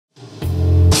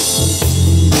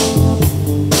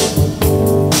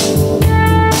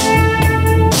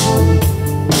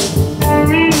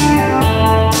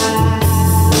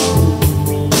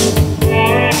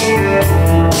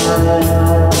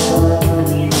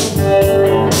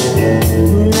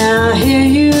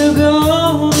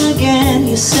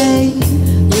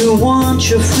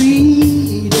your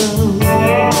freedom.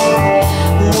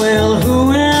 Well,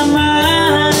 who am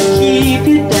I to keep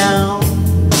you down?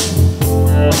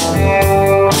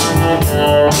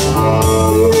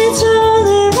 It's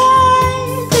only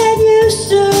right that you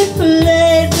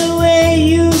circulate the way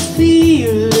you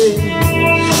feel it,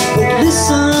 but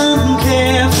listen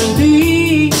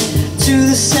carefully to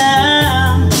the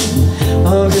sound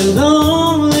of your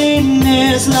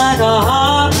loneliness. Like a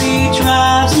heartbeat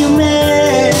drives you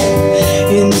mad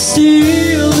in the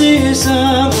stillness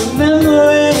of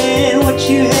remembering what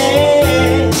you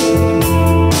had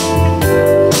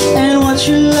and what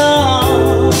you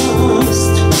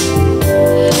lost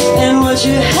and what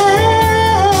you had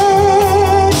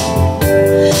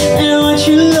and what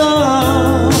you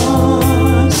lost.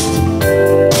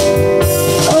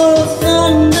 Oh,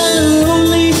 thunder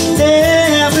only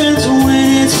happens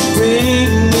when it's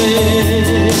ringing.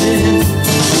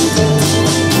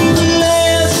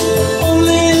 Let's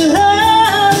only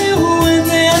love you when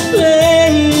they're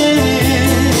playing.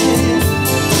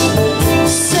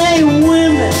 Say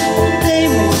women, they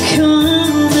may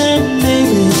come and they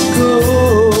may go.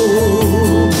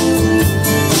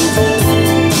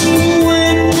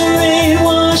 When the rain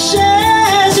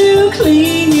washes you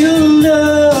clean, you'll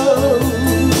know.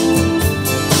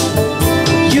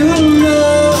 You'll know.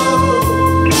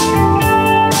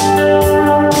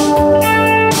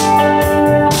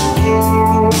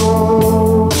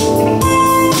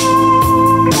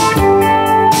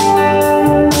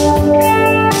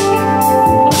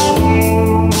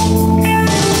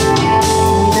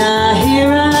 Now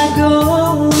here I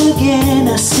go again,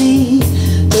 I see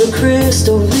the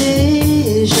crystal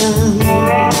visions.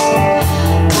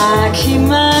 I keep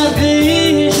my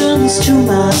visions to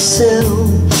myself.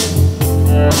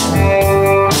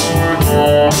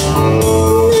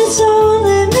 It's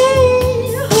only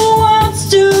me who wants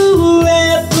to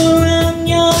wrap around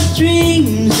your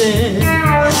dreams and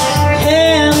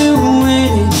have you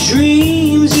any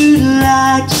dreams you'd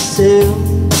like to sell.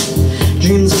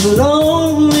 Dreams of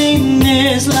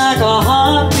loneliness like a